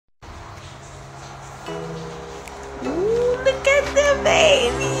Ooh, look at the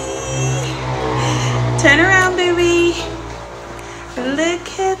baby. Turn around, baby.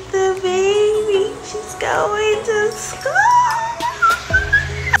 Look at the baby. She's going to school.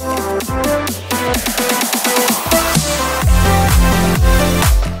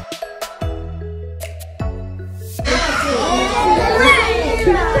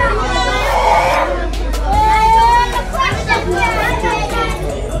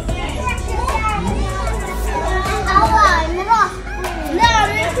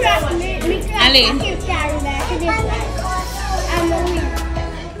 Ali.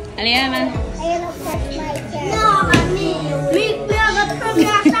 Ali Emma.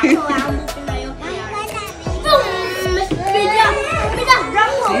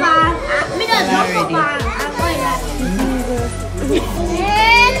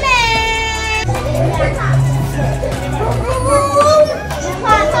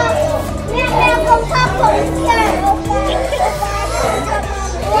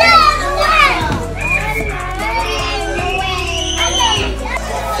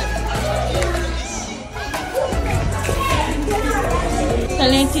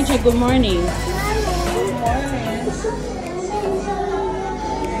 Telling teacher good morning. Good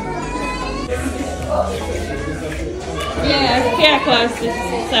morning. Yeah, care class.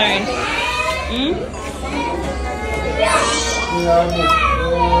 Sorry.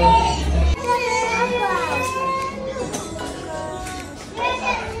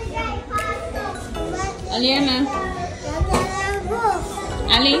 Aliana.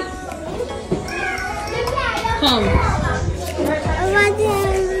 Ali. Come.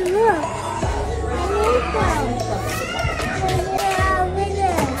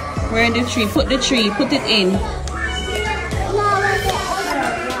 Where in the tree? Put the tree. Put it in.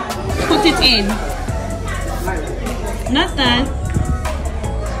 Put it in. Not that.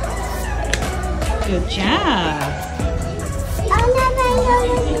 Good job.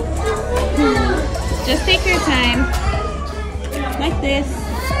 Just take your time. Like this.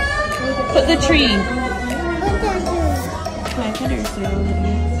 Put the tree.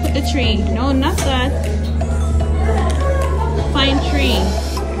 Put the tree. No, not that. Find tree.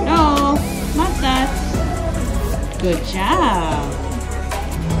 No, not that. Good job.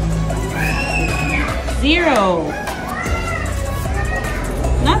 0.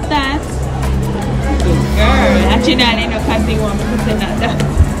 Not that. Good girl. Actually, no, I know because they want me to say not that.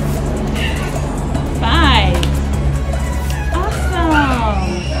 5. Awesome.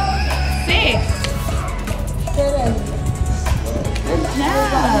 6. 7.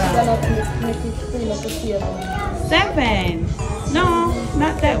 7. No,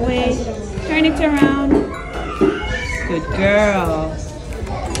 not that way. Turn it around. Good girl.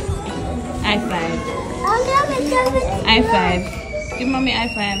 High 5. High 5. Give mommy high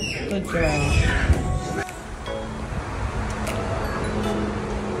 5. Good girl.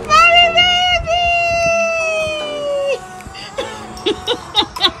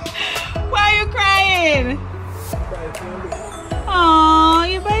 Why are you crying? Oh,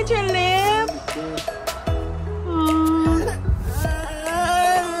 you bite your lip?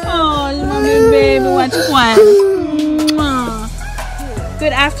 Oh, mommy baby, watch one.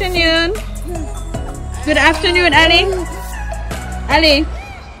 Good afternoon. Good afternoon, Ali. Ali.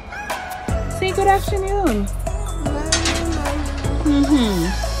 Say good afternoon.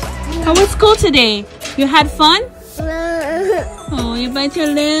 How was school today? You had fun? Oh, you bite your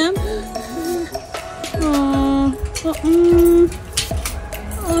lip? Oh, oh,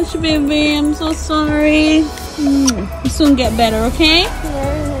 baby, I'm so sorry. You soon get better, okay?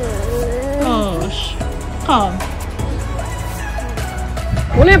 Oh, come.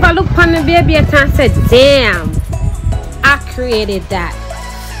 Whenever I look upon the baby, I can say, damn, I created that.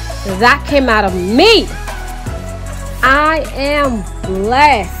 That came out of me. I am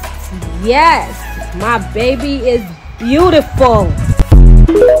blessed. Yes, my baby is beautiful.